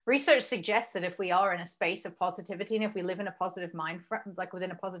research suggests that if we are in a space of positivity and if we live in a positive like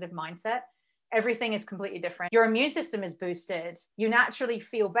within a positive mindset, everything is completely different. Your immune system is boosted. You naturally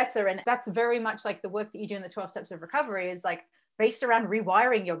feel better. And that's very much like the work that you do in the 12 steps of recovery is like based around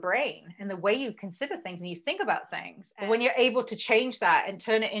rewiring your brain and the way you consider things and you think about things. And when you're able to change that and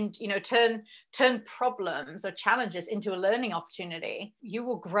turn it into, turn problems or challenges into a learning opportunity, you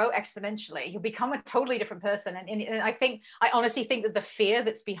will grow exponentially. You'll become a totally different person. And I honestly think that the fear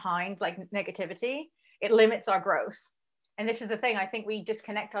that's behind like negativity, it limits our growth. And this is the thing, I think we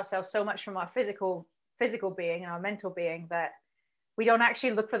disconnect ourselves so much from our physical being and our mental being that we don't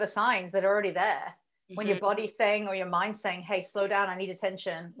actually look for the signs that are already there. When your body's saying or your mind's saying, hey, slow down, I need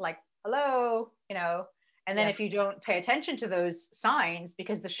attention, like, hello, and then if you don't pay attention to those signs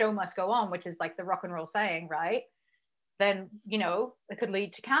because the show must go on, which is like the rock and roll saying, right? Then, it could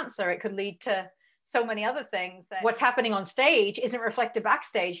lead to cancer. It could lead to so many other things that what's happening on stage isn't reflected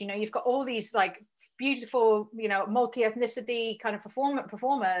backstage. You've got all these like beautiful, multi-ethnicity kind of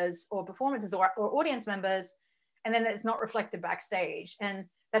performers or performances or audience members, and then it's not reflected backstage. And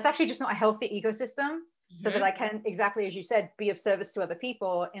that's actually just not a healthy ecosystem, so that I can, exactly as you said, be of service to other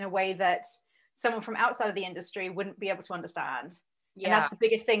people in a way that someone from outside of the industry wouldn't be able to understand. Yeah. And that's the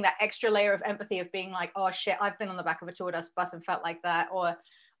biggest thing, that extra layer of empathy of being like, oh shit, I've been on the back of a tour bus and felt like that. Or,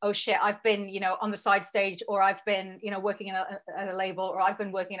 oh shit, I've been, on the side stage, or I've been, working at a label, or I've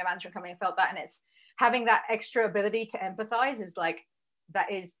been working in a management company and felt that. And it's having that extra ability to empathize is like,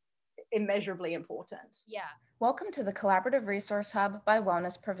 that is immeasurably important. Yeah. Welcome to the Collaborative Resource Hub by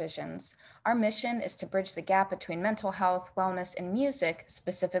Wellness Provisions. Our mission is to bridge the gap between mental health, wellness, and music,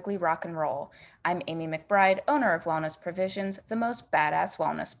 specifically rock and roll. I'm Amy McBride, owner of Wellness Provisions, the most badass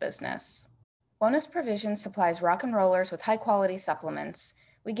wellness business. Wellness Provisions supplies rock and rollers with high-quality supplements.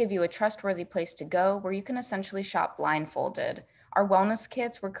 We give you a trustworthy place to go where you can essentially shop blindfolded. Our wellness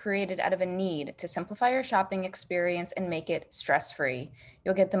kits were created out of a need to simplify your shopping experience and make it stress-free.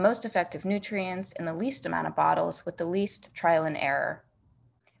 You'll get the most effective nutrients in the least amount of bottles with the least trial and error.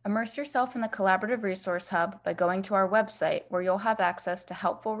 Immerse yourself in the Collaborative Resource Hub by going to our website, where you'll have access to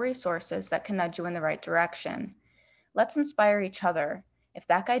helpful resources that can nudge you in the right direction. Let's inspire each other. If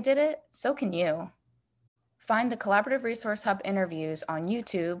that guy did it, so can you. Find the Collaborative Resource Hub interviews on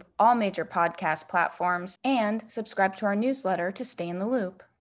YouTube, all major podcast platforms, and subscribe to our newsletter to stay in the loop.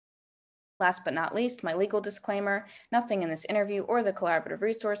 Last but not least, my legal disclaimer: nothing in this interview or the Collaborative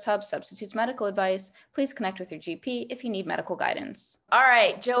Resource Hub substitutes medical advice. Please connect with your GP if you need medical guidance. All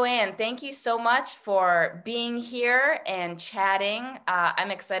right, Joanne, thank you so much for being here and chatting.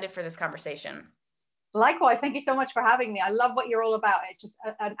 I'm excited for this conversation. Likewise, thank you so much for having me. I love what you're all about. It's just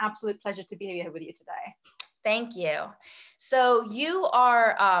an absolute pleasure to be here with you today. Thank you. So you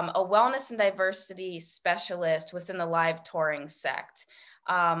are a wellness and diversity specialist within the live touring sect.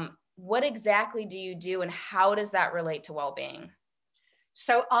 What exactly do you do, and how does that relate to well-being?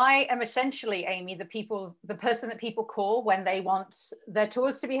 So I am essentially, Amy, the person that people call when they want their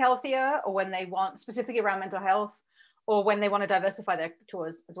tours to be healthier, or when they want specifically around mental health, or when they want to diversify their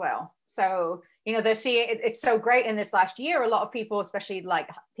tours as well. So, they're seeing it's so great in this last year. A lot of people, especially like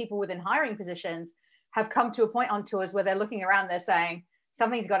people within hiring positions, have come to a point on tours where they're looking around, they're saying,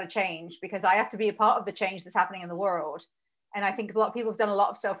 something's got to change because I have to be a part of the change that's happening in the world. And I think a lot of people have done a lot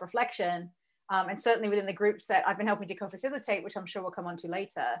of self-reflection, and certainly within the groups that I've been helping to co-facilitate, which I'm sure we'll come on to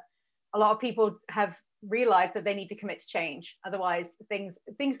later, a lot of people have realized that they need to commit to change. Otherwise,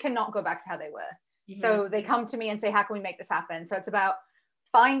 things cannot go back to how they were. Mm-hmm. So they come to me and say, how can we make this happen? So it's about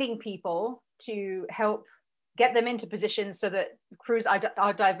finding people to help get them into positions so that crews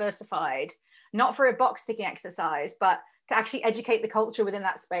are diversified, not for a box ticking exercise, but to actually educate the culture within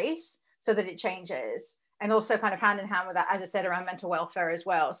that space so that it changes. And also kind of hand in hand with that, as I said, around mental welfare as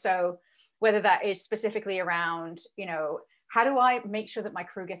well. So whether that is specifically around, how do I make sure that my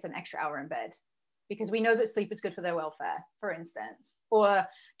crew gets an extra hour in bed? Because we know that sleep is good for their welfare, for instance. Or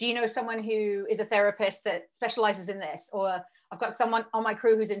do you know someone who is a therapist that specializes in this? Or I've got someone on my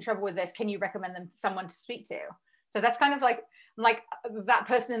crew who's in trouble with this. Can you recommend them someone to speak to? So that's kind of like that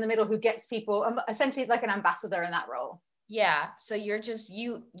person in the middle who gets people, essentially like an ambassador in that role. Yeah. So you're just,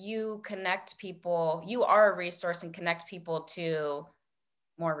 you connect people, you are a resource and connect people to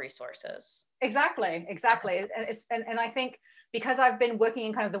more resources. Exactly. And I think because I've been working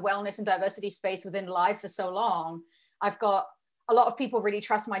in kind of the wellness and diversity space within Live for so long, I've got a lot of people really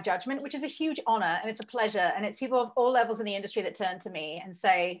trust my judgment, which is a huge honor and it's a pleasure. And it's people of all levels in the industry that turn to me and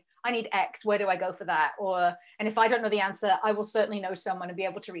say, I need X, where do I go for that? And if I don't know the answer, I will certainly know someone and be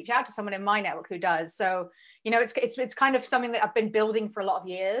able to reach out to someone in my network who does. So, it's kind of something that I've been building for a lot of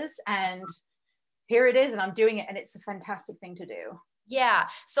years, and here it is, and I'm doing it, and it's a fantastic thing to do. Yeah.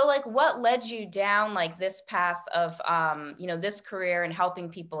 So like what led you down like this path of this career and helping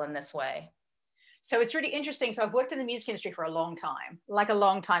people in this way? So it's really interesting. So I've worked in the music industry for a long time, like a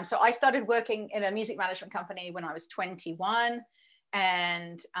long time. So I started working in a music management company when I was 21.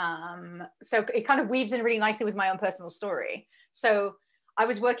 And so it kind of weaves in really nicely with my own personal story. So I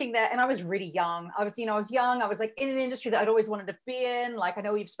was working there and I was really young. I was young. I was like in an industry that I'd always wanted to be in. Like I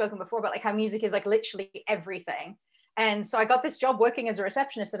know we've spoken before about like how music is like literally everything. And so I got this job working as a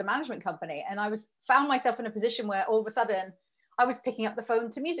receptionist at a management company. And found myself in a position where all of a sudden I was picking up the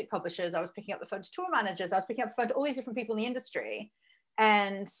phone to music publishers. I was picking up the phone to tour managers. I was picking up the phone to all these different people in the industry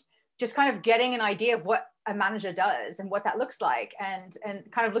and just kind of getting an idea of what a manager does and what that looks like. And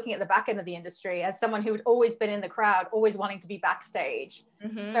kind of looking at the back end of the industry as someone who had always been in the crowd, always wanting to be backstage.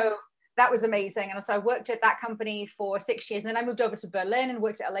 Mm-hmm. So that was amazing. And so I worked at that company for 6 years. And then I moved over to Berlin and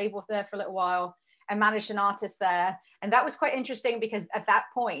worked at a label there for a little while and managed an artist there. And that was quite interesting because at that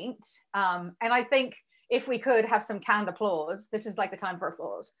point, and I think, if we could have some canned applause, this is like the time for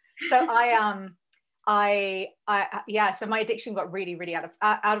applause. So so my addiction got really, really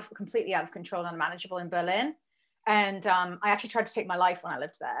completely out of control and unmanageable in Berlin. And I actually tried to take my life when I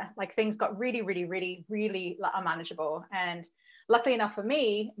lived there. Like things got really, really, really, really unmanageable. And luckily enough for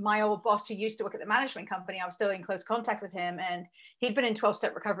me, my old boss who used to work at the management company, I was still in close contact with him. And he'd been in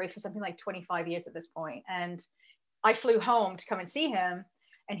 12-step recovery for something like 25 years at this point. And I flew home to come and see him.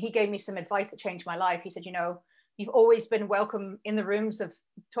 And he gave me some advice that changed my life. He said, you've always been welcome in the rooms of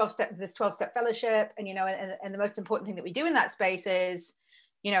this 12-step fellowship. And, and the most important thing that we do in that space is,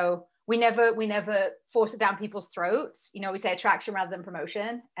 we never force it down people's throats. We say attraction rather than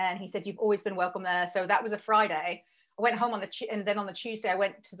promotion. And he said, you've always been welcome there. So that was a Friday. I went home and then on the Tuesday, I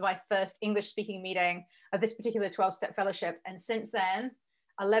went to my first English speaking meeting of this particular 12-step fellowship. And since then,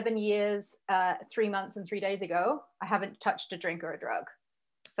 11 years, 3 months and 3 days ago, I haven't touched a drink or a drug.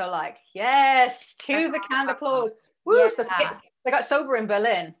 So like, yes, cue the canned applause. Woo! Yeah. So I got sober in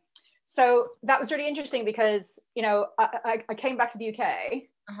Berlin. So that was really interesting because, I came back to the UK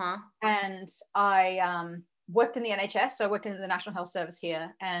and I worked in the NHS. So I worked in the National Health Service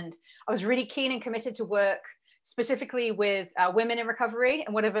here. And I was really keen and committed to work specifically with women in recovery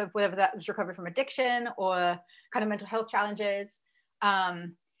and whatever that was, recovery from addiction or kind of mental health challenges.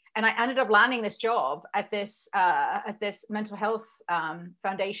 And I ended up landing this job at this mental health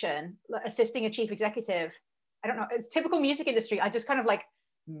foundation, assisting a chief executive. I don't know, it's typical music industry. I just kind of like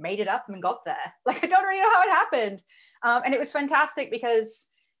made it up and got there. Like, I don't really know how it happened. And it was fantastic because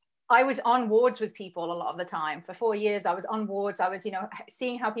I was on wards with people a lot of the time. For 4 years, I was on wards. I was,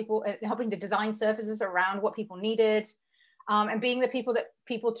 seeing how people, helping to design services around what people needed, and being the people that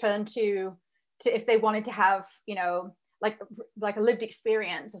people turned to if they wanted to have, like a lived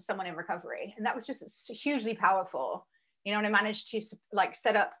experience of someone in recovery. And that was just hugely powerful, and I managed to like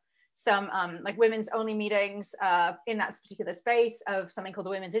set up some like women's only meetings in that particular space of something called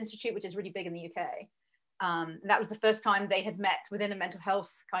the Women's Institute, which is really big in the UK. That was the first time they had met within a mental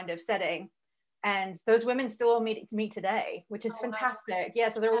health kind of setting. And those women still all meet today, which is fantastic. Wow. Yeah,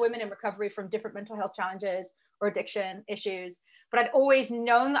 so there are women in recovery from different mental health challenges or addiction issues. But I'd always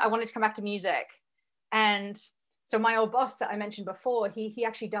known that I wanted to come back to music. And so my old boss that I mentioned before, he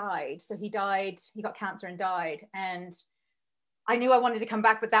actually died. So he got cancer and died. And I knew I wanted to come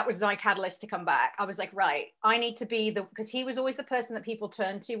back, but that was my catalyst to come back. I was like, right, I need to be because he was always the person that people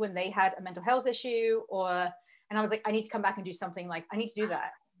turned to when they had a mental health issue and I was like, I need to come back and do something, like, I need to do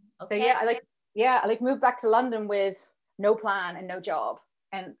that. Okay. So I moved back to London with no plan and no job.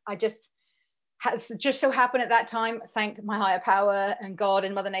 And I just so happened at that time, thank my higher power and God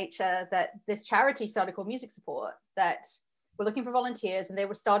and Mother Nature, that this charity started called Music Support, that were looking for volunteers, and they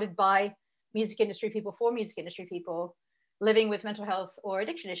were started by music industry people for music industry people living with mental health or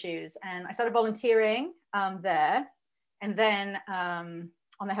addiction issues. And I started volunteering there. And then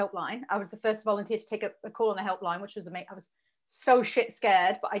on the helpline, I was the first volunteer to take a call on the helpline, which was amazing. I was so shit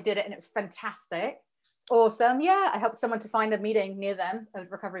scared, but I did it and it was fantastic. It's awesome. Yeah, I helped someone to find a meeting near them, a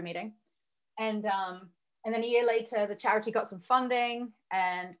recovery meeting. And then a year later, the charity got some funding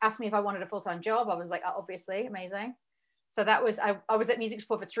and asked me if I wanted a full-time job. I was like, oh, obviously, amazing. So that was, I was at Music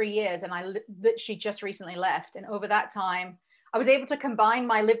Support for 3 years, and I literally just recently left. And over that time, I was able to combine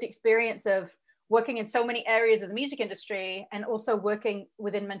my lived experience of working in so many areas of the music industry and also working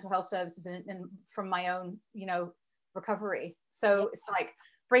within mental health services and from my own, recovery. So it's like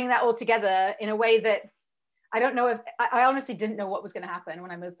bringing that all together in a way that I don't know I honestly didn't know what was going to happen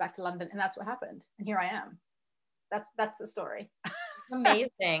when I moved back to London, and that's what happened. And here I am. That's the story.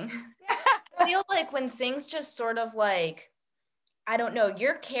 Amazing. I feel like when things just sort of like, I don't know,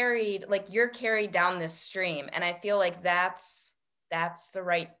 you're carried down this stream. And I feel like that's that's the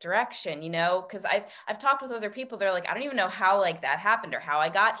right direction, you know? Because I've talked with other people, they're like, I don't even know how like that happened or how I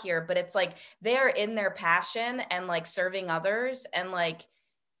got here, but it's like they're in their passion and like serving others, and like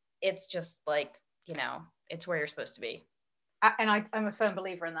it's just like, you know, it's where you're supposed to be. I'm a firm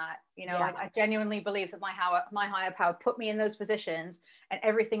believer in that. You know, Yeah. I genuinely believe that my higher power put me in those positions, and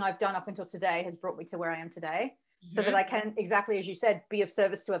everything I've done up until today has brought me to where I am today, so that I can, exactly as you said, be of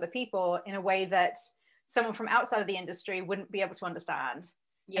service to other people in a way that someone from outside of the industry wouldn't be able to understand. And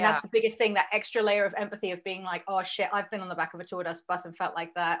Yeah. that's the biggest thing, that extra layer of empathy of being like, oh shit, I've been on the back of a tour bus and felt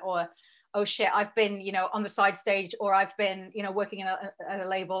like that. Or, oh shit, I've been, you know, on the side stage, or I've been, you know, working at a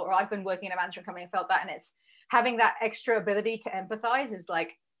label, or I've been working in a management company and felt that. And it's having that extra ability to empathize is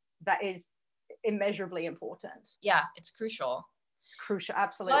like, that is immeasurably important. Yeah, it's crucial. It's crucial.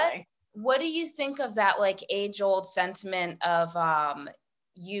 Absolutely. What do you think of that like age old sentiment of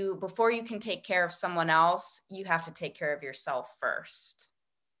you, before you can take care of someone else, you have to take care of yourself first?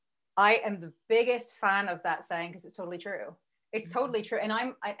 I am the biggest fan of that saying, because it's totally true. It's totally true. And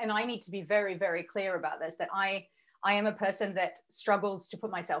I need to be very, very clear about this, that I am a person that struggles to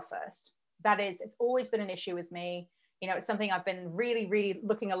put myself first. It's always been an issue with me. You know, it's something I've been really, really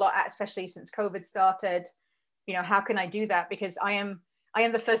looking a lot at, especially since COVID started. You know, how can I do that? Because I am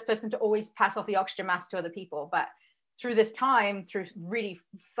the first person to always pass off the oxygen mask to other people. But through this time, through really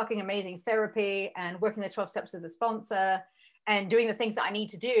fucking amazing therapy and working the 12 steps of the sponsor and doing the things that I need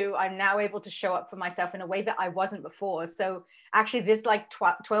to do, I'm now able to show up for myself in a way that I wasn't before. So actually this like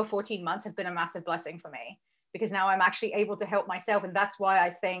 12, 14 months have been a massive blessing for me, because now I'm actually able to help myself. And that's why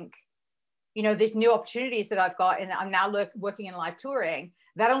I think, you know, these new opportunities that I've got, and I'm now working in live touring,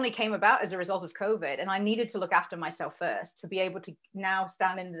 that only came about as a result of COVID. And I needed to look after myself first to be able to now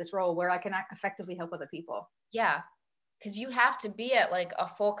stand into this role where I can effectively help other people. Yeah. Because you have to be at like a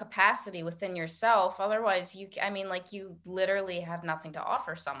full capacity within yourself. Otherwise, you literally have nothing to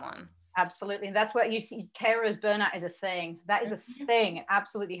offer someone. Absolutely. And that's what you see. Carers burnout is a thing. That is a thing. It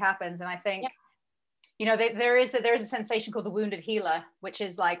absolutely happens. And I think, you know, there is a sensation called the wounded healer, which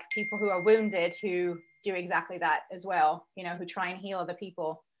is like people who are wounded who do exactly that as well, you know, who try and heal other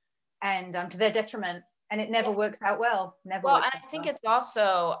people, and to their detriment. And it never works out well. Never works out well. And I think it's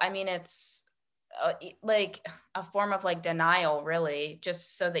also, I mean, it's like a form of like denial, really,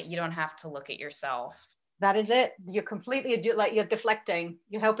 just so that you don't have to look at yourself. That is it. You're completely like, you're deflecting.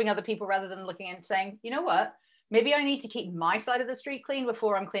 You're helping other people rather than looking and saying, you know what, maybe I need to keep my side of the street clean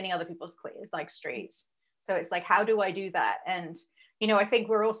before I'm cleaning other people's streets. So it's like, how do I do that? And, you know, I think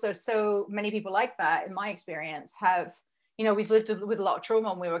we're also, so many people like that, in my experience, have, you know, we've lived with a lot of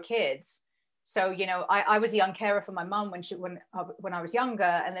trauma when we were kids. So, you know, I was a young carer for my mum when I was younger.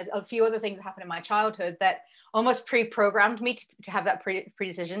 And there's a few other things that happened in my childhood that almost pre-programmed me to have that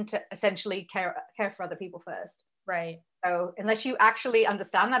predecision to essentially care for other people first. Right. So unless you actually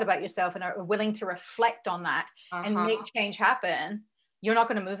understand that about yourself and are willing to reflect on that and make change happen, you're not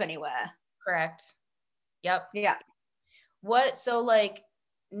going to move anywhere. Correct. Yep. Yeah. So like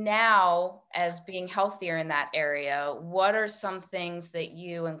now, as being healthier in that area, what are some things that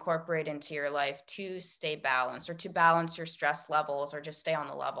you incorporate into your life to stay balanced, or to balance your stress levels, or just stay on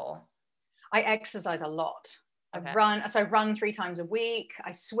the level? I exercise a lot. Okay. I run 3 times a week.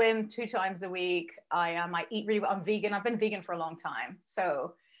 I swim 2 times a week. I eat really well. I'm vegan. I've been vegan for a long time.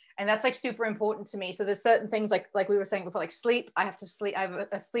 So, and that's like super important to me. So there's certain things like we were saying before, like sleep. I have to sleep. I have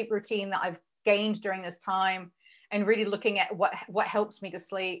a sleep routine that I've gained during this time, and really looking at what helps me to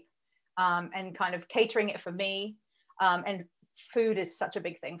sleep, and kind of catering it for me. And food is such a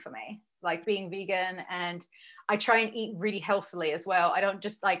big thing for me, like being vegan, and I try and eat really healthily as well. I don't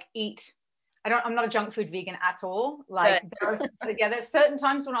just like eat. I'm not a junk food vegan at all. Like there's certain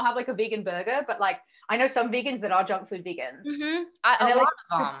times when I'll have like a vegan burger, but like I know some vegans that are junk food vegans. A lot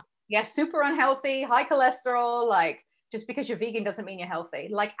of them. Yeah, super unhealthy, high cholesterol. Like just because you're vegan doesn't mean you're healthy,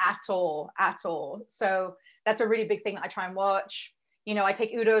 like at all. So that's a really big thing that I try and watch. You know, I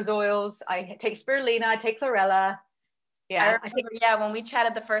take Udo's oils, I take spirulina, I take chlorella. Yeah, when we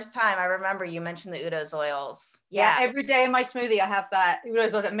chatted the first time, I remember you mentioned the Udo's oils. Yeah, every day in my smoothie, I have that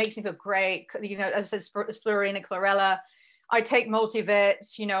Udo's oils. It makes me feel great. You know, as I said, spirulina, chlorella. I take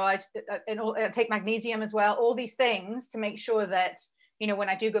multivits. You know, I take magnesium as well. All these things to make sure that, you know, when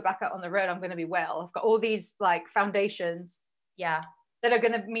I do go back out on the road, I'm going to be well. I've got all these like foundations. Yeah. That are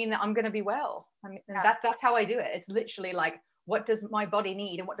going to mean that I'm going to be well. I mean, that's how I do it. It's literally like, what does my body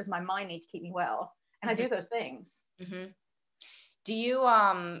need and what does my mind need to keep me well? And I do those things. Do you,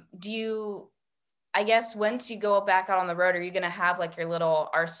 I guess once you go back out on the road, are you going to have like your little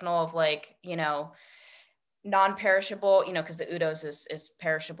arsenal of like, you know, non-perishable, you know, because the Udo's is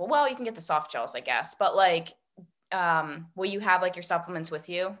perishable. Well, you can get the soft gels, I guess, but like, will you have like your supplements with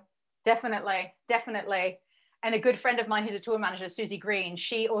you? Definitely, definitely. And a good friend of mine who's a tour manager, Susie Green,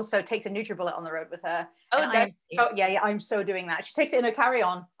 she also takes a NutriBullet on the road with her. Oh, And does she? yeah, I'm so doing that. She takes it in her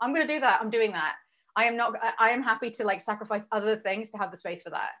carry-on. I'm going to do that. I'm doing that. I am happy to like sacrifice other things to have the space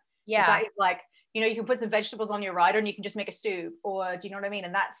for that. Yeah. That is like, you know, you can put some vegetables on your rider and you can just make a soup, or do you know what I mean?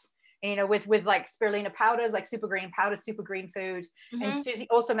 And that's, you know, with like spirulina powders, like super green powder, super green food. Mm-hmm. And Susie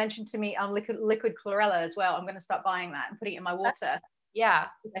also mentioned to me liquid chlorella as well. I'm going to start buying that and putting it in my water. Yeah.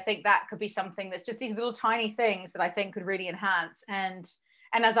 I think that could be something that's just these little tiny things that I think could really enhance. And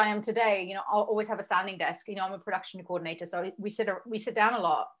as I am today, you know, I'll always have a standing desk. You know, I'm a production coordinator, so we sit down a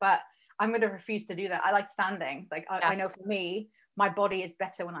lot, but I'm going to refuse to do that. I like standing. Like I know for me, my body is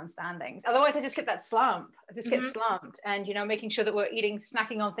better when I'm standing. Otherwise, I just get that slump. I just get slumped. And, you know, making sure that we're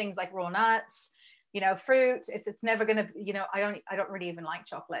snacking on things like raw nuts, you know, fruit. It's never going to, you know, I don't really even like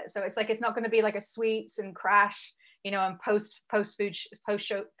chocolate. So it's like, it's not going to be like a sweets and crash, you know, and post food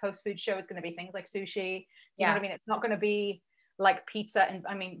show is going to be things like sushi. You know what I mean? It's not going to be like pizza and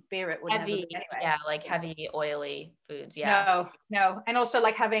I mean beer. It would heavy, never be anyway. Yeah, like heavy oily foods. Yeah. No, and also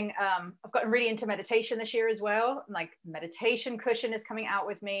like having I've gotten really into meditation this year as well. Like meditation cushion is coming out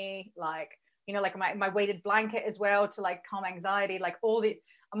with me. Like, you know, like my weighted blanket as well to like calm anxiety. Like all the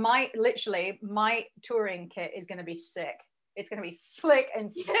my touring kit is going to be sick. It's going to be slick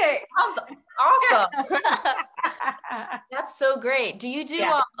and sick. Sounds awesome. That's so great. Do you do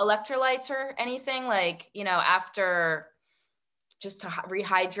electrolytes or anything like, you know, after just to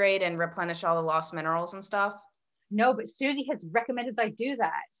rehydrate and replenish all the lost minerals and stuff? No, but Susie has recommended I do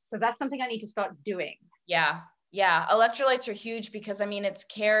that. So that's something I need to start doing. Yeah. Yeah. Electrolytes are huge because I mean, it's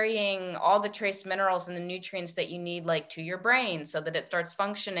carrying all the trace minerals and the nutrients that you need, like to your brain so that it starts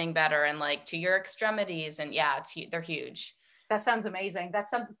functioning better and like to your extremities. And yeah, they're huge. That sounds amazing.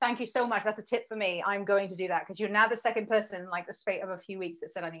 Thank you so much. That's a tip for me. I'm going to do that because you're now the second person in like the space of a few weeks that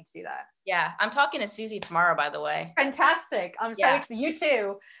said I need to do that. Yeah. I'm talking to Susie tomorrow, by the way. Fantastic. I'm so excited. You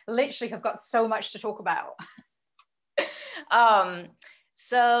two literally have got so much to talk about.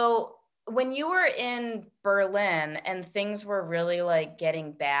 So when you were in Berlin and things were really like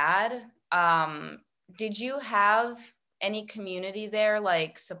getting bad, did you have any community there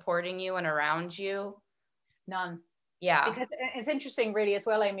like supporting you and around you? None. Yeah. Because it's interesting really as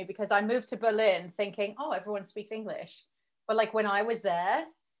well, Amy, because I moved to Berlin thinking, oh, everyone speaks English. But like when I was there,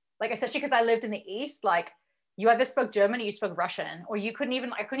 like especially because I lived in the East, like you either spoke German or you spoke Russian, or I couldn't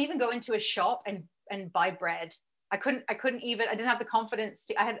even go into a shop and buy bread. I didn't have the confidence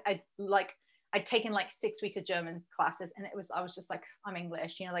to, I'd taken like 6 weeks of German classes and I was just like, I'm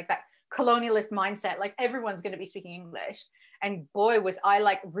English, you know, like that colonialist mindset, like everyone's going to be speaking English. And boy, was I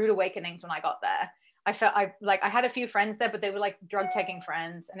like rude awakenings when I got there. I felt I had a few friends there, but they were like drug taking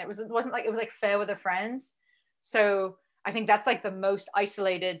friends. And it wasn't like, it was like fair with the friends. So I think that's like the most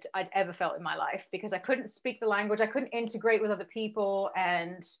isolated I'd ever felt in my life because I couldn't speak the language. I couldn't integrate with other people.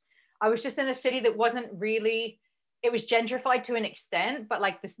 And I was just in a city that wasn't really, it was gentrified to an extent, but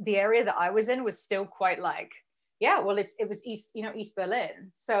like the area that I was in was still quite like, yeah, well, it was East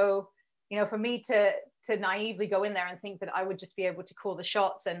Berlin. So, you know, for me to naively go in there and think that I would just be able to call the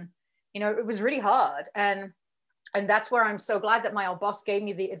shots and, you know, it was really hard. And that's where I'm so glad that my old boss gave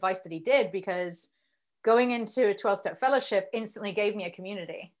me the advice that he did, because going into a 12-step fellowship instantly gave me a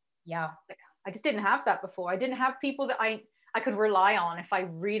community. Yeah. Like, I just didn't have that before. I didn't have people that I could rely on if I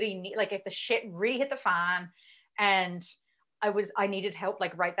really need, like if the shit really hit the fan and I needed help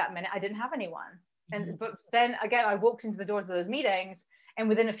like right that minute. I didn't have anyone. But then again, I walked into the doors of those meetings and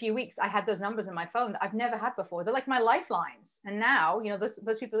within a few weeks I had those numbers in my phone that I've never had before. They're like my lifelines. And now, you know, those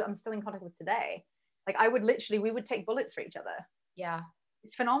people that I'm still in contact with today, like we would take bullets for each other. Yeah.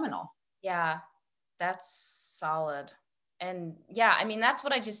 It's phenomenal. Yeah. That's solid. And yeah, I mean, that's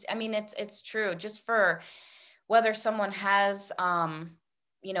what it's true. Just for whether someone has,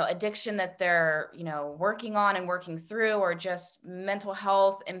 you know, addiction that they're, you know, working on and working through, or just mental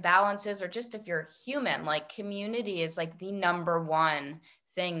health imbalances, or just if you're human, like community is like the number one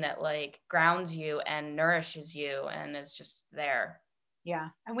thing that like grounds you and nourishes you and is just there. Yeah.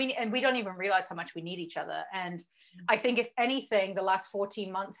 And we don't even realize how much we need each other. And I think if anything, the last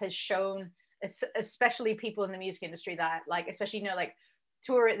 14 months has shown, especially people in the music industry, that like, especially, you know, like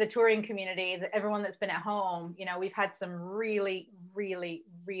the touring community, everyone that's been at home, you know, we've had some really, really,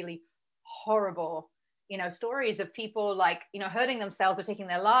 really horrible, you know, stories of people like, you know, hurting themselves or taking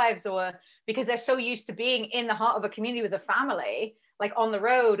their lives, or because they're so used to being in the heart of a community with a family, like on the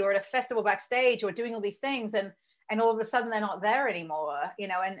road or at a festival backstage or doing all these things. And all of a sudden they're not there anymore, you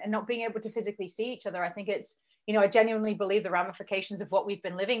know, and not being able to physically see each other. I think it's, you know, I genuinely believe the ramifications of what we've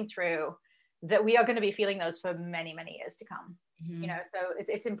been living through that we are going to be feeling those for many, many years to come. Mm-hmm. You know, so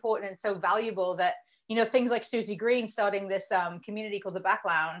it's important and so valuable that, you know, things like Susie Green starting this community called the Back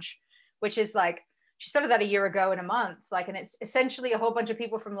Lounge, which is like, she started that a year ago in a month, like, and it's essentially a whole bunch of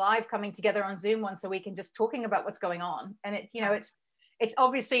people from Live coming together on Zoom once a week and just talking about what's going on. And it's, you know, it's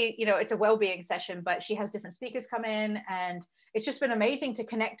obviously, you know, it's a well-being session, but she has different speakers come in, and it's just been amazing to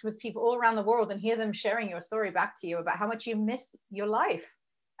connect with people all around the world and hear them sharing your story back to you about how much you miss your life.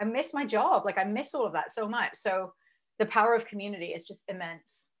 I miss my job. Like, I miss all of that so much. So the power of community is just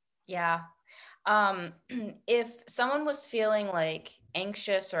immense. Yeah. If someone was feeling like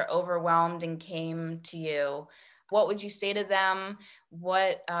anxious or overwhelmed and came to you, what would you say to them?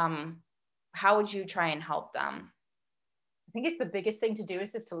 How would you try and help them? I think it's the biggest thing to do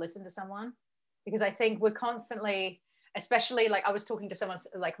is just to listen to someone, because I think we're constantly, especially like I was talking to someone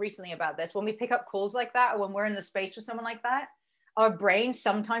like recently about this, when we pick up calls like that, or when we're in the space with someone like that, our brain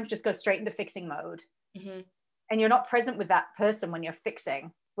sometimes just goes straight into fixing mode. Mm-hmm. And you're not present with that person when you're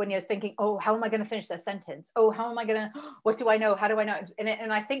fixing, when you're thinking, oh, how am I going to finish that sentence? Oh, how am I going to, what do I know? How do I know?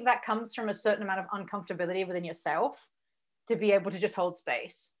 And I think that comes from a certain amount of uncomfortability within yourself to be able to just hold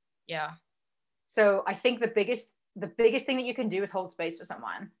space. Yeah. So I think the biggest thing that you can do is hold space for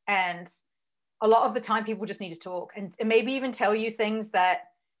someone. And a lot of the time people just need to talk and maybe even tell you things that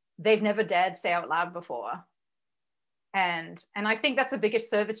they've never dared say out loud before. And I think that's the biggest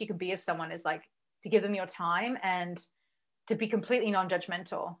service you can be of someone, is like to give them your time and to be completely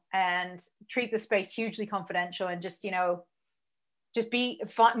non-judgmental and treat the space hugely confidential, and just, you know, just be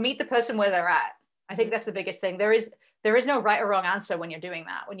fun, meet the person where they're at. I think that's the biggest thing. There is no right or wrong answer when you're doing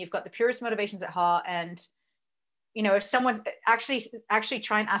that, when you've got the purest motivations at heart. And, you know, if someone's actually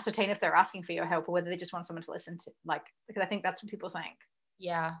try and ascertain if they're asking for your help or whether they just want someone to listen to, like, because I think that's what people think.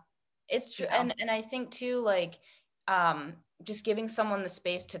 Yeah, it's true. Yeah. And I think too, like, just giving someone the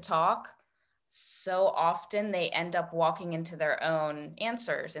space to talk, so often they end up walking into their own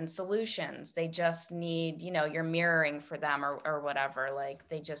answers and solutions. They just need, you know, you're mirroring for them or whatever. Like,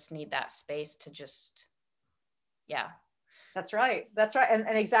 they just need that space to just, yeah. That's right.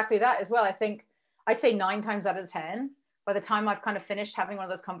 And exactly that as well. I think I'd say 9 times out of 10, by the time I've kind of finished having one of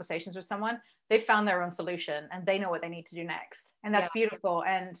those conversations with someone, they've found their own solution and they know what they need to do next. And that's beautiful.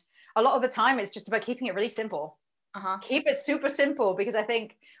 And a lot of the time it's just about keeping it really simple. Keep it super simple, because I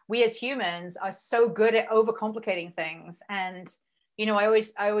think we as humans are so good at overcomplicating things. And, you know, I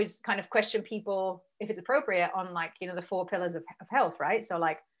always kind of question people if it's appropriate on, like, you know, the 4 pillars of health, right? So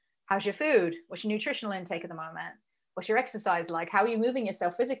like, how's your food? What's your nutritional intake at the moment? What's your exercise like? How are you moving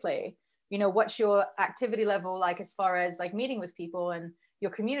yourself physically? You know, what's your activity level like as far as like meeting with people and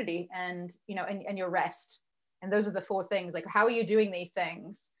your community, and, you know, and your rest. And those are the 4 things. Like, how are you doing these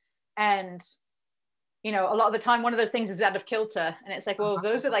things? And, you know, a lot of the time one of those things is out of kilter, and it's like, well,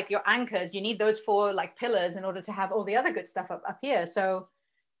 those are like your anchors. You need those 4 like pillars in order to have all the other good stuff up here. So,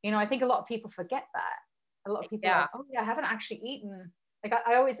 you know, I think a lot of people forget that. A lot of people are like, oh yeah, I haven't actually eaten. Like,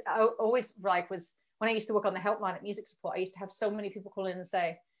 I always like, was when I used to work on the helpline at Music Support, I used to have so many people call in and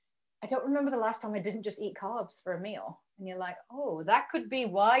say, I don't remember the last time I didn't just eat carbs for a meal. And you're like, oh, that could be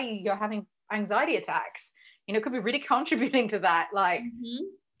why you're having anxiety attacks. You know, it could be really contributing to that. Like, you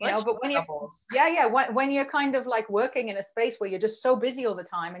know, but when you're kind of like working in a space where you're just so busy all the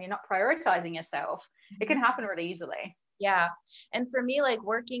time and you're not prioritizing yourself, it can happen really easily. Yeah. And for me, like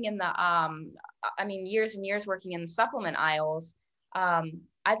working in the, years and years working in the supplement aisles,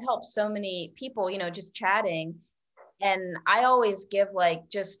 I've helped so many people, you know, just chatting. And I always give like,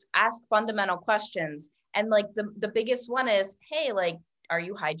 just ask fundamental questions. And like the biggest one is, hey, like, are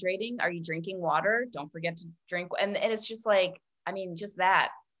you hydrating? Are you drinking water? Don't forget to drink. And it's just like, I mean, just that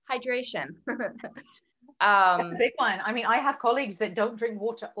hydration. That's a big one. I mean, I have colleagues that don't drink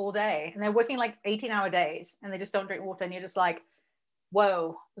water all day, and they're working like 18-hour days and they just don't drink water. And you're just like,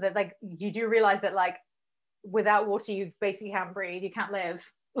 whoa, that like, you do realize that like without water, you basically can't breathe. You can't live.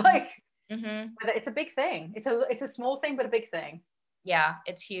 Like, it's a big thing. It's a small thing, but a big thing. Yeah,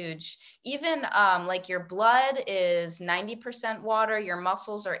 it's huge. Even like your blood is 90% water, your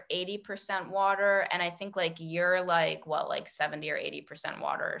muscles are 80% water. And I think like you're like, what, like 70 or 80%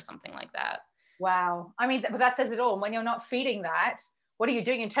 water or something like that. Wow. I mean, but that says it all. When you're not feeding that, what are you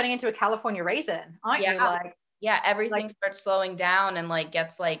doing? You're turning into a California raisin, aren't you? Like, yeah, everything starts slowing down and like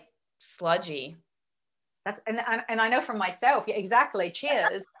gets like sludgy. And I know from myself, yeah, exactly.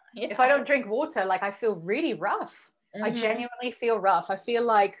 Cheers. Yeah. If I don't drink water, like I feel really rough. I genuinely feel rough. I feel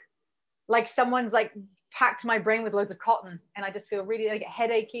like someone's like packed my brain with loads of cotton, and I just feel really like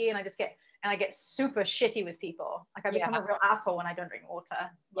headachy, and I get super shitty with people. Like I become a real asshole when I don't drink water.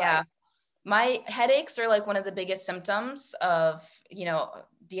 Yeah. My headaches are like one of the biggest symptoms of,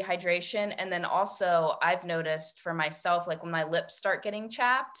 dehydration. And then also I've noticed for myself, like when my lips start getting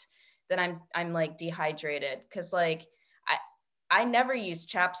chapped, then I'm like dehydrated. Cause like I never use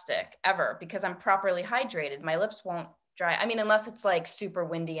chapstick ever because I'm properly hydrated. My lips won't dry. I mean, unless it's like super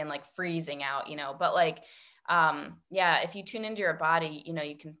windy and like freezing out, but like, yeah, if you tune into your body,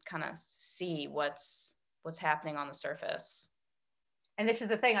 you can kind of see what's happening on the surface. And this is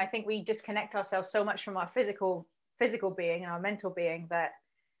the thing, I think we disconnect ourselves so much from our physical being and our mental being that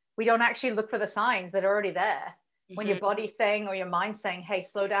we don't actually look for the signs that are already there. Mm-hmm. When your body's saying or your mind's saying, hey,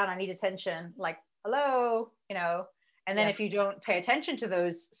 slow down, I need attention, like, hello, and then if you don't pay attention to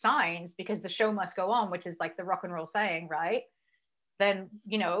those signs because the show must go on, which is like the rock and roll saying, right? Then,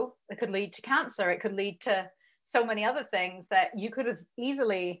 it could lead to cancer. It could lead to so many other things that you could have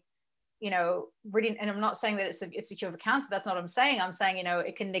easily, really, and I'm not saying that it's the cure for cancer. That's not what I'm saying. I'm saying,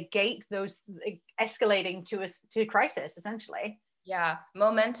 it can negate those escalating to crisis, essentially. Yeah,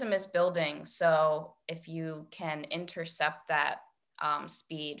 momentum is building. So if you can intercept that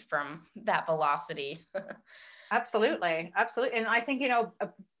speed from that velocity. Absolutely. And I think,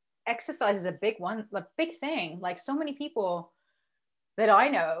 exercise is a big thing. Like so many people that I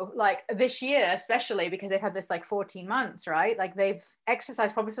know, like this year, especially because they've had this like 14 months, right? Like they've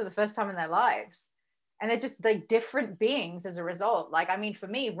exercised probably for the first time in their lives. And they're just like different beings as a result. Like, I mean, for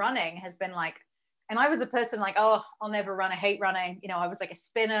me, running has been like, and I was a person like, oh, I'll never run. I hate running. I was like a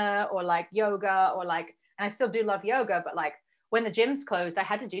spinner or like yoga or like, and I still do love yoga, but like when the gyms closed, I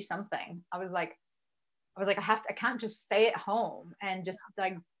had to do something. I was like, I can't just stay at home and just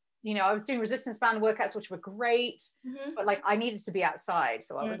like, I was doing resistance band workouts, which were great, but like I needed to be outside.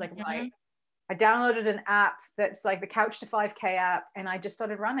 So I was like, right. I downloaded an app that's like the Couch to 5K app, and I just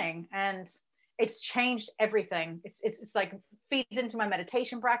started running, and it's changed everything. It's like feeds into my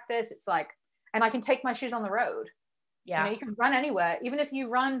meditation practice. It's like, and I can take my shoes on the road. Yeah. You can run anywhere. Even if you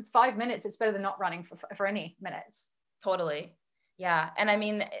run 5 minutes, it's better than not running for any minutes. Totally. Yeah. And I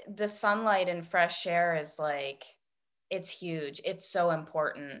mean, the sunlight and fresh air is like, it's huge. It's so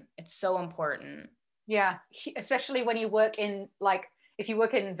important. It's so important. Yeah. Especially when you work in like, if you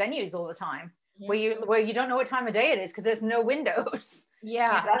work in venues all the time, where you don't know what time of day it is because there's no windows.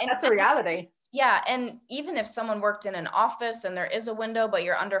 Yeah. That's a reality. Yeah. And even if someone worked in an office and there is a window, but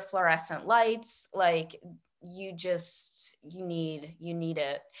you're under fluorescent lights, like you need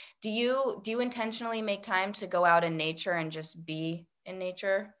it. Do you intentionally make time to go out in nature and just be in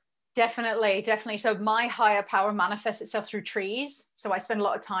nature? Definitely. So my higher power manifests itself through trees. So I spend a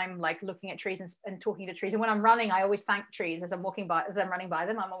lot of time like looking at trees and talking to trees. And when I'm running, I always thank trees as I'm running by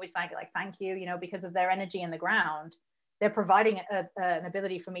them. I'm always thank you, because of their energy in the ground. They're providing an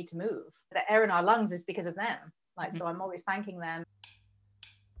ability for me to move. The air in our lungs is because of them. Like, so I'm always thanking them.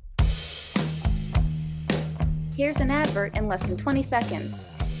 Here's an advert in less than 20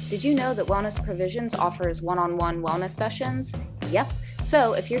 seconds. Did you know that Wellness Provisions offers one-on-one wellness sessions? Yep.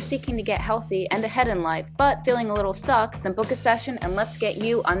 So if you're seeking to get healthy and ahead in life, but feeling a little stuck, then book a session and let's get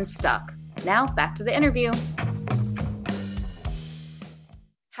you unstuck. Now back to the interview.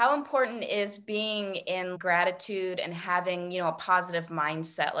 How important is being in gratitude and having, a positive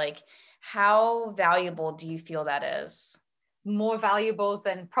mindset? Like, how valuable do you feel that is? More valuable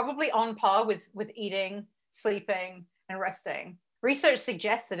than probably on par with eating, sleeping, and resting. Research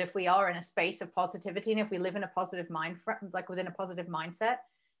suggests that if we are in a space of positivity and if we live in a positive like within a positive mindset,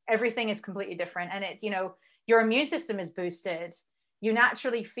 everything is completely different. And it, your immune system is boosted. You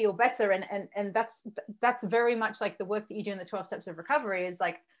naturally feel better. And that's very much like the work that you do in the 12 steps of recovery is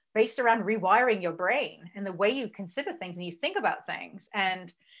like based around rewiring your brain and the way you consider things and you think about things.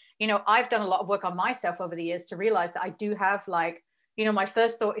 And, I've done a lot of work on myself over the years to realize that I do have like, my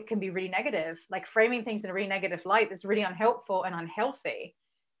first thought, it can be really negative, like framing things in a really negative light that's really unhelpful and unhealthy.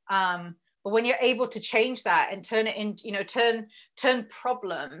 But when you're able to change that and turn it into, turn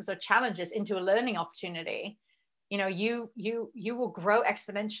problems or challenges into a learning opportunity, you will grow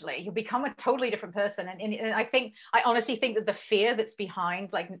exponentially. You'll become a totally different person. And I honestly think that the fear that's behind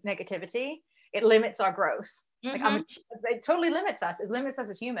like negativity, it limits our growth. Like it totally limits us. It limits us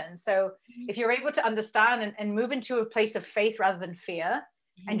as humans. So if you're able to understand and move into a place of faith rather than fear,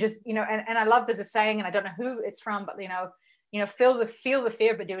 and just, and I love there's a saying, and I don't know who it's from, but feel the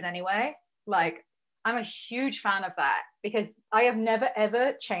fear, but do it anyway. Like I'm a huge fan of that because I have never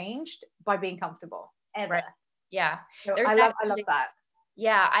ever changed by being comfortable ever. Right. Yeah. So I love that.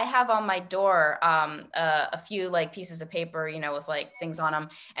 Yeah, I have on my door a few like pieces of paper, with like things on them.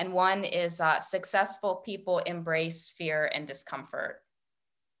 And one is successful people embrace fear and discomfort.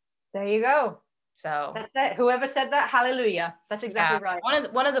 There you go. So that's it. Whoever said that, hallelujah. That's exactly yeah,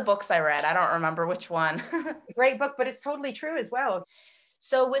 right. one of the books I read, I don't remember which one. Great book, but it's totally true as well.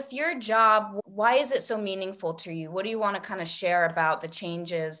 So with your job, why is it so meaningful to you? What do you want to kind of share about the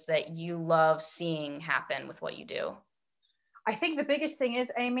changes that you love seeing happen with what you do? I think the biggest thing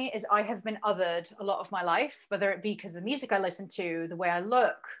is, Amy, is I have been othered a lot of my life, whether it be because the music I listen to, the way I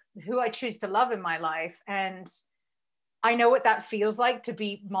look, who I choose to love in my life. And I know what that feels like to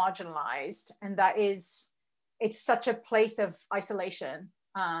be marginalized. And that is, it's such a place of isolation.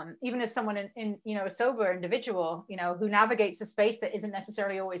 Even as someone in, you know, a sober individual, you know, who navigates a space that isn't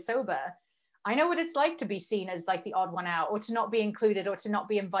necessarily always sober, I know what it's like to be seen as like the odd one out, or to not be included, or to not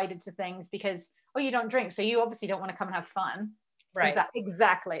be invited to things because, oh, you don't drink, so you obviously don't want to come and have fun. Right.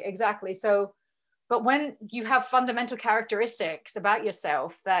 Exactly. So, but when you have fundamental characteristics about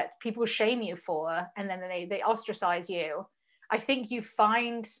yourself that people shame you for, and then they ostracize you, I think you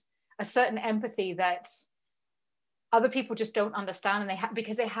find a certain empathy that other people just don't understand, and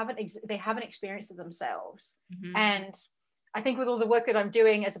because they haven't experienced it themselves. Mm-hmm. And I think with all the work that I'm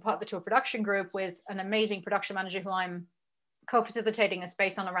doing as a part of the tour production group with an amazing production manager who I'm co-facilitating a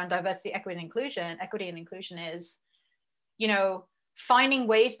space on around diversity, equity and inclusion is, you know, finding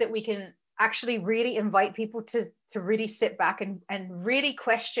ways that we can actually really invite people to really sit back and really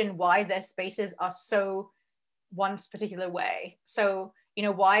question why their spaces are so one particular way. So, you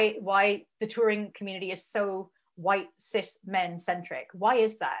know, why the touring community is so white cis men centric. Why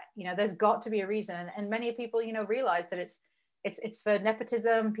is that? You know, there's got to be a reason. And many people, you know, realize that it's for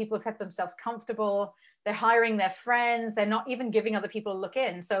nepotism. People have kept themselves comfortable. They're hiring their friends. They're not even giving other people a look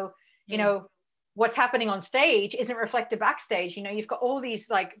in. So, you know, what's happening on stage isn't reflected backstage. You know, you've got all these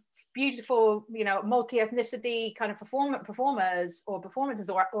like beautiful, you know, multi-ethnicity kind of performers or performances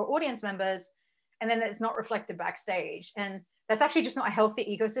or audience members, and then it's not reflected backstage. And that's actually just not a healthy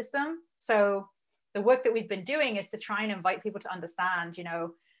ecosystem. So the work that we've been doing is to try and invite people to understand, you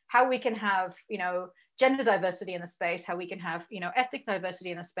know, how we can have, you know, gender diversity in the space, how we can have, you know, ethnic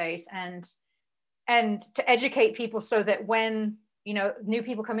diversity in the space, and to educate people so that when, you know, new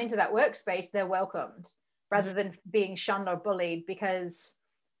people come into that workspace, they're welcomed rather than being shunned or bullied, because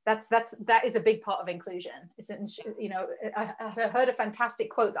that is a big part of inclusion. It's, you know, I heard a fantastic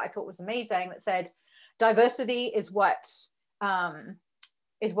quote that I thought was amazing that said, diversity is what,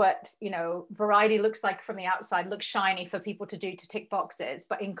 you know, variety looks like from the outside, looks shiny for people to do to tick boxes,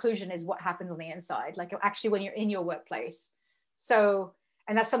 but inclusion is what happens on the inside, like actually when you're in your workplace. So,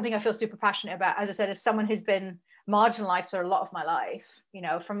 and that's something I feel super passionate about. As I said, as someone who's been marginalized for a lot of my life, you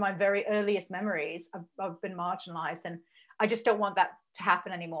know, from my very earliest memories, I've been marginalized, and I just don't want that to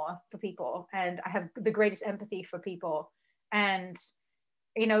happen anymore for people. And I have the greatest empathy for people. And,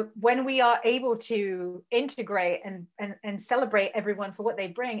 you know, when we are able to integrate and celebrate everyone for what they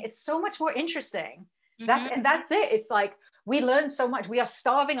bring, it's so much more interesting. And that's it. It's like, we learn so much. We are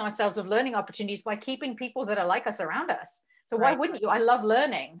starving ourselves of learning opportunities by keeping people that are like us around us. So why wouldn't you? I love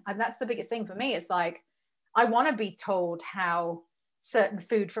learning. And that's the biggest thing for me. It's like, I want to be told how certain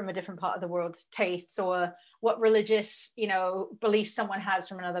food from a different part of the world tastes, or what religious, you know, beliefs someone has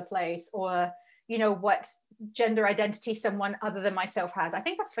from another place, or, you know, what gender identity someone other than myself has. I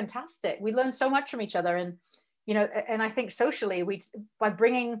think that's fantastic. We learn so much from each other. And, you know, and I think socially, by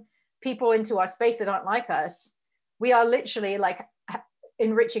bringing people into our space that aren't like us, we are literally like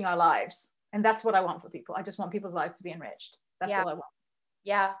enriching our lives. And that's what I want for people. I just want people's lives to be enriched. That's all I want.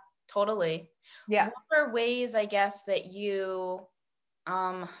 Yeah, totally. Yeah. What are ways, I guess, that you,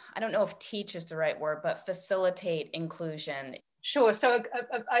 I don't know if teach is the right word, but facilitate inclusion? Sure. So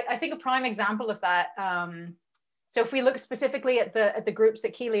I think a prime example of that. So if we look specifically at the groups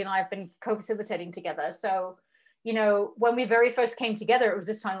that Keely and I have been co-facilitating together. So, you know, when we very first came together, it was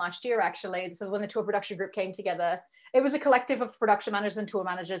this time last year, actually. So when the tour production group came together, it was a collective of production managers and tour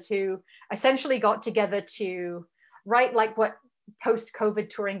managers who essentially got together to write like what post-COVID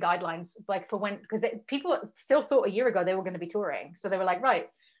touring guidelines, like for when, because people still thought a year ago they were going to be touring. So they were like, right,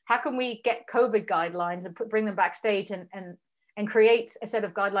 how can we get COVID guidelines and bring them backstage and create a set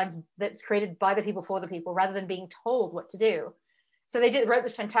of guidelines that's created by the people for the people, rather than being told what to do. So they wrote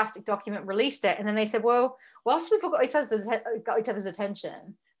this fantastic document, released it, and then they said, well, whilst we've got each other's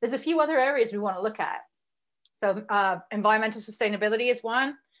attention, there's a few other areas we want to look at. So environmental sustainability is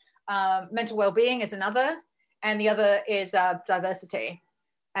one, mental well-being is another, and the other is diversity.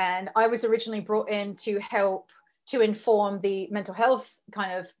 And I was originally brought in to help to inform the mental health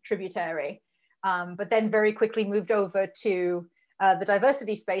kind of tributary, but then very quickly moved over to the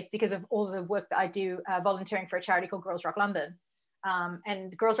diversity space because of all the work that I do volunteering for a charity called Girls Rock London.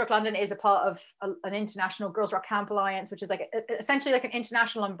 And Girls Rock London is a part of an international Girls Rock Camp Alliance, which is like essentially like an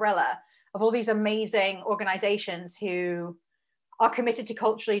international umbrella of all these amazing organizations who are committed to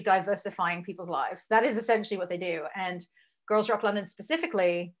culturally diversifying people's lives. That is essentially what they do. And Girls Rock London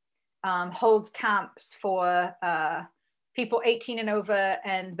specifically holds camps for people 18 and over,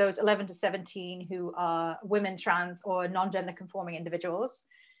 and those 11 to 17 who are women, trans, or non-gender conforming individuals.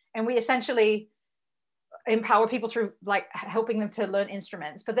 And we essentially empower people through like helping them to learn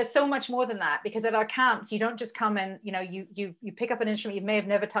instruments. But there's so much more than that, because at our camps, you don't just come and, you know, you pick up an instrument you may have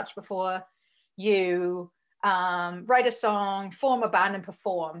never touched before. You write a song, form a band, and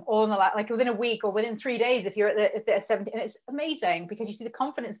perform all in the like within a week or within 3 days if you're at the 17. And it's amazing because you see the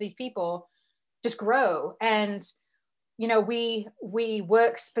confidence of these people just grow. And you know, we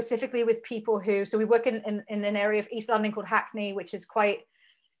work specifically with people who, so we work in an area of East London called Hackney, which is quite,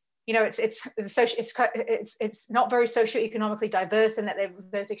 you know, it's not very socioeconomically diverse, in that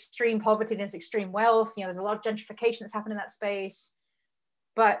there's extreme poverty and there's extreme wealth. You know, there's a lot of gentrification that's happened in that space.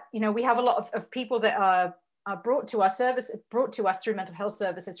 But you know, we have a lot of people that are brought to us through mental health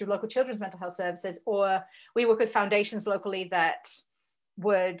services, through local children's mental health services, or we work with foundations locally that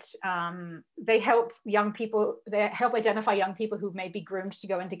would they help identify young people who may be groomed to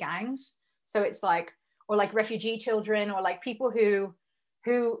go into gangs. So it's like, or like refugee children, or like people who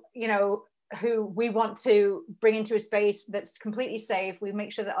you know, who we want to bring into a space that's completely safe. We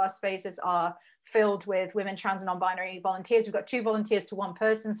make sure that our spaces are filled with women, trans, and non-binary volunteers. We've got 2 volunteers to 1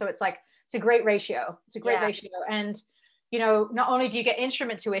 person, so it's like, it's a great ratio. And you know, not only do you get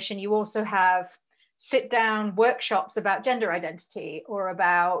instrument tuition, you also have sit down workshops about gender identity, or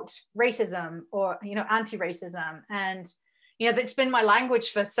about racism, or, you know, anti-racism. And, you know, it's been my language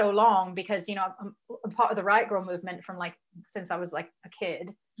for so long, because, you know, I'm part of the Riot Grrrl movement from like, since I was like a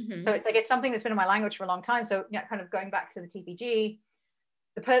kid. Mm-hmm. So it's like, it's something that's been in my language for a long time. So, yeah, kind of going back to the TPG,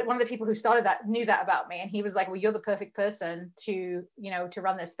 one of the people who started that knew that about me. And he was like, well, you're the perfect person to, you know, to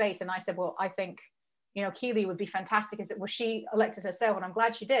run this space. And I said, well, I think, you know, Keely would be fantastic. She elected herself, and I'm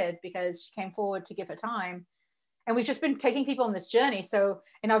glad she did, because she came forward to give her time. And we've just been taking people on this journey. So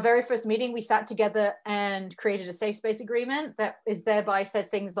in our very first meeting, we sat together and created a safe space agreement that is thereby says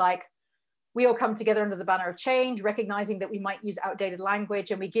things like, we all come together under the banner of change, recognizing that we might use outdated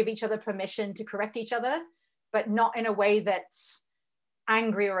language, and we give each other permission to correct each other, but not in a way that's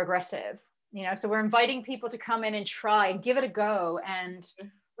angry or aggressive. You know, so we're inviting people to come in and try and give it a go, and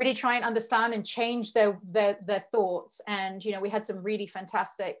really try and understand and change their thoughts. And, you know, we had some really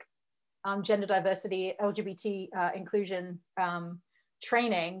fantastic gender diversity, LGBT inclusion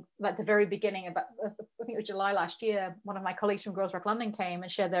training at the very beginning. About, I think it was July last year, one of my colleagues from Girls Rock London came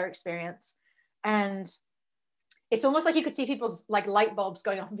and shared their experience. And it's almost like you could see people's like light bulbs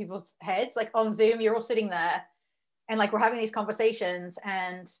going off in people's heads. Like on Zoom, you're all sitting there and like we're having these conversations,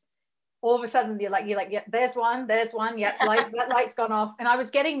 and all of a sudden you're like, yeah, there's one, yeah, that light's gone off. And I was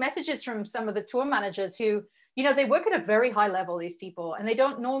getting messages from some of the tour managers who, you know, they work at a very high level, these people, and they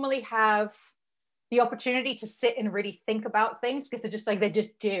don't normally have the opportunity to sit and really think about things, because they're just like, they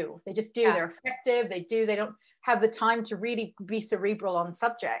just do, yeah. They're effective, they don't have the time to really be cerebral on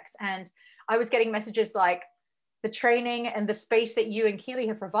subjects. And I was getting messages like, the training and the space that you and Keely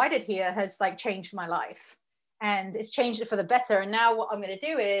have provided here has like changed my life, and it's changed it for the better. And now what I'm going to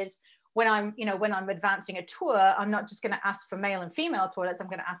do is, when I'm advancing a tour, I'm not just going to ask for male and female toilets. I'm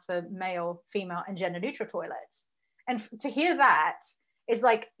going to ask for male, female, and gender neutral toilets. And to hear that is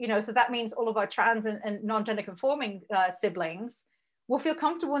like, you know, so that means all of our trans and non-gender conforming siblings will feel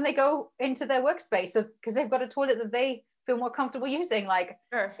comfortable when they go into their workspace. So, because they've got a toilet that they feel more comfortable using. Like,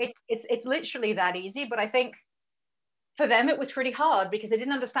 sure. It's literally that easy. But I think for them, it was pretty hard because they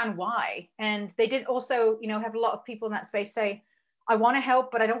didn't understand why. And they did also, you know, have a lot of people in that space say, I want to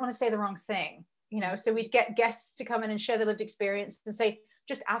help, but I don't want to say the wrong thing, you know. So we'd get guests to come in and share their lived experience and say,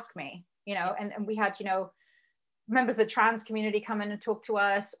 just ask me, you know. And we had, you know, members of the trans community come in and talk to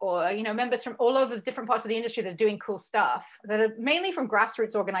us, or, you know, members from all over the different parts of the industry that are doing cool stuff, that are mainly from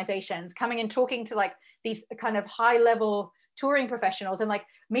grassroots organizations, coming and talking to like these kind of high level touring professionals and like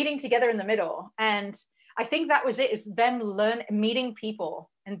meeting together in the middle. And I think that was it, is them meeting people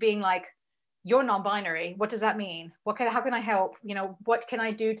and being like, you're non-binary. What does that mean? How can I help? You know, what can I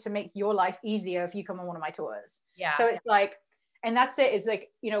do to make your life easier if you come on one of my tours? Yeah. So it's like, and that's it, is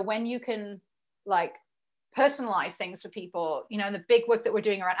like, you know, when you can like personalize things for people, you know, and the big work that we're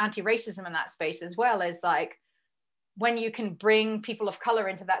doing around anti-racism in that space as well, is like, when you can bring people of color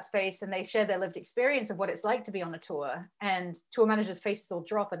into that space and they share their lived experience of what it's like to be on a tour, and tour managers' faces will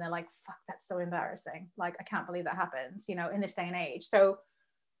drop and they're like, fuck, that's so embarrassing. Like, I can't believe that happens, you know, in this day and age. So,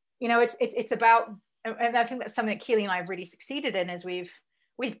 you know, it's about, and I think that's something that Keely and I have really succeeded in, is we've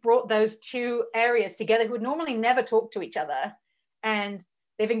brought those 2 areas together who would normally never talk to each other, and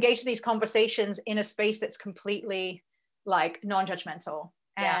they've engaged in these conversations in a space that's completely like non-judgmental.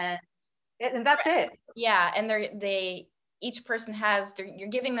 Yeah. And that's it. Yeah. And each person you're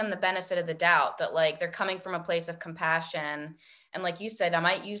giving them the benefit of the doubt that like they're coming from a place of compassion. And like you said, I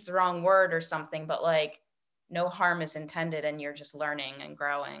might use the wrong word or something, but like no harm is intended and you're just learning and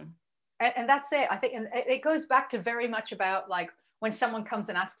growing. And that's it. I think, and it goes back to very much about like when someone comes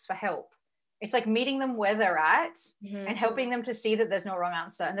and asks for help, it's like meeting them where they're at and helping them to see that there's no wrong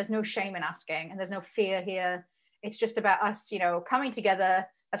answer and there's no shame in asking and there's no fear here. It's just about us, you know, coming together.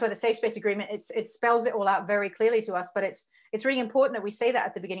 That's why the safe space agreement, it spells it all out very clearly to us, but it's really important that we say that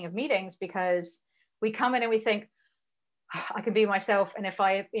at the beginning of meetings, because we come in and we think, I can be myself. And if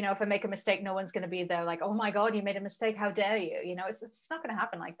I make a mistake, no one's going to be there like, oh my God, you made a mistake. How dare you? You know, it's not going to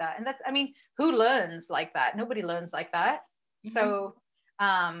happen like that. And that's, I mean, who learns like that? Nobody learns like that. So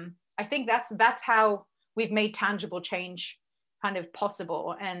I think that's how we've made tangible change kind of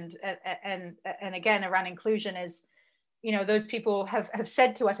possible. And again, around inclusion is, you know, those people have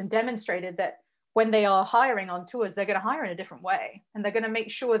said to us and demonstrated that when they are hiring on tours, they're going to hire in a different way. And they're going to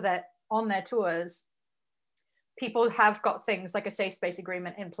make sure that on their tours, people have got things like a safe space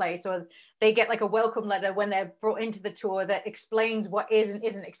agreement in place, or they get like a welcome letter when they're brought into the tour that explains what is and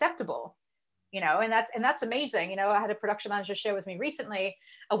isn't acceptable, you know, and that's amazing. You know, I had a production manager share with me recently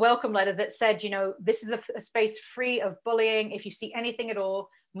a welcome letter that said, you know, this is a space free of bullying. If you see anything at all,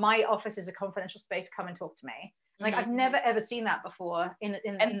 my office is a confidential space. Come and talk to me. Like I've never ever seen that before in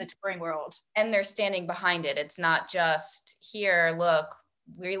the touring world. And they're standing behind it. It's not just here, look,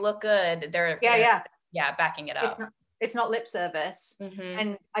 we look good. They're backing it up. It's not lip service.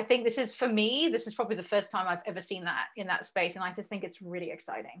 And I think this is probably the first time I've ever seen that in that space. And I just think it's really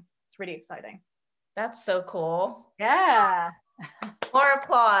exciting. It's really exciting. That's so cool. Yeah. More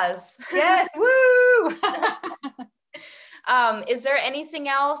applause. Yes. Woo. Is there anything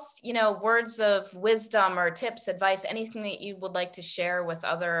else, you know, words of wisdom or tips, advice, anything that you would like to share with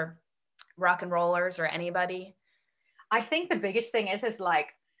other rock and rollers or anybody? I think the biggest thing is like,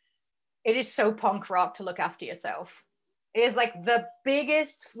 it is so punk rock to look after yourself. It is like the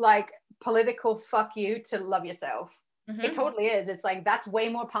biggest like political fuck you to love yourself. It totally is. It's like, that's way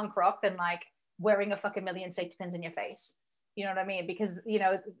more punk rock than like wearing a fucking million safety pins in your face. You know what I mean? Because, you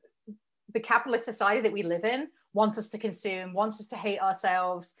know, the capitalist society that we live in wants us to consume, wants us to hate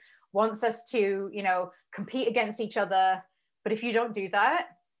ourselves, wants us to, you know, compete against each other. But if you don't do that,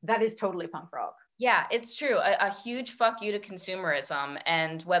 that is totally punk rock. Yeah, it's true. A huge fuck you to consumerism,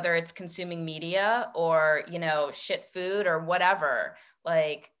 and whether it's consuming media or, you know, shit food or whatever,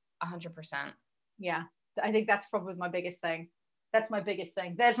 like 100%. Yeah, I think that's probably my biggest thing. That's my biggest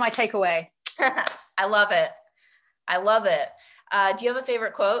thing. There's my takeaway. I love it. I love it. Do you have a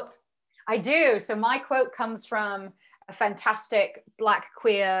favorite quote? I do. So my quote comes from a fantastic Black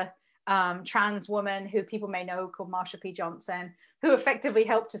queer trans woman who people may know called Marsha P. Johnson, who effectively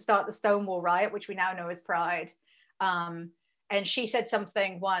helped to start the Stonewall riot, which we now know as Pride. And she said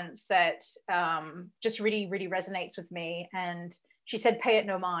something once that just really, really resonates with me. And she said, pay it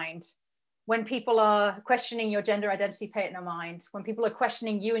no mind. When people are questioning your gender identity, pay it no mind. When people are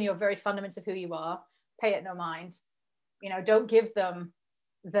questioning you and your very fundamentals of who you are, pay it no mind. You know, don't give them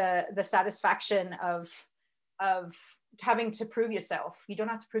the satisfaction of having to prove yourself. You don't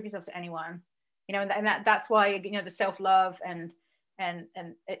have to prove yourself to anyone, you know, and that's why, you know, the self-love and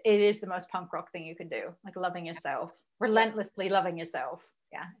it is the most punk rock thing you can do, like loving yourself, relentlessly loving yourself.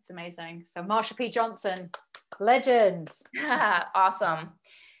 Yeah, it's amazing. So Marsha P. Johnson, legend. Awesome.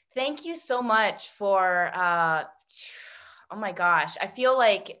 Thank you so much for oh my gosh, I feel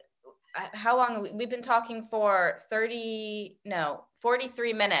like how long we've been talking for 43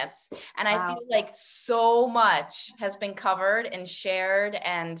 minutes. And wow. I feel like so much has been covered and shared,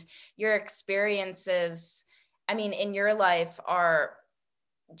 and your experiences, I mean, in your life are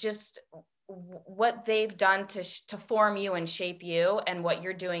just what they've done to form you and shape you, and what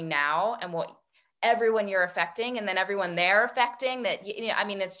you're doing now, and what everyone you're affecting, and then everyone they're affecting, that, you know, I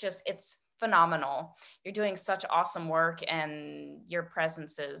mean, it's phenomenal. You're doing such awesome work, and your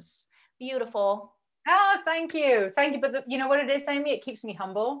presence is beautiful. Oh, thank you. But you know what it is, Amy? It keeps me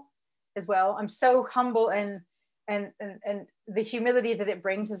humble as well. I'm so humble, and the humility that it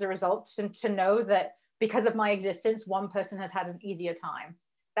brings as a result to know that because of my existence, one person has had an easier time.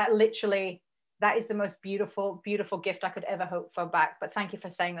 That is the most beautiful, beautiful gift I could ever hope for back. But thank you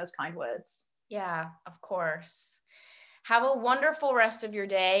for saying those kind words. Yeah, of course. Have a wonderful rest of your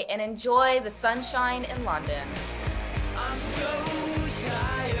day and enjoy the sunshine in London. I'm so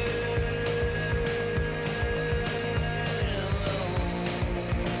tired.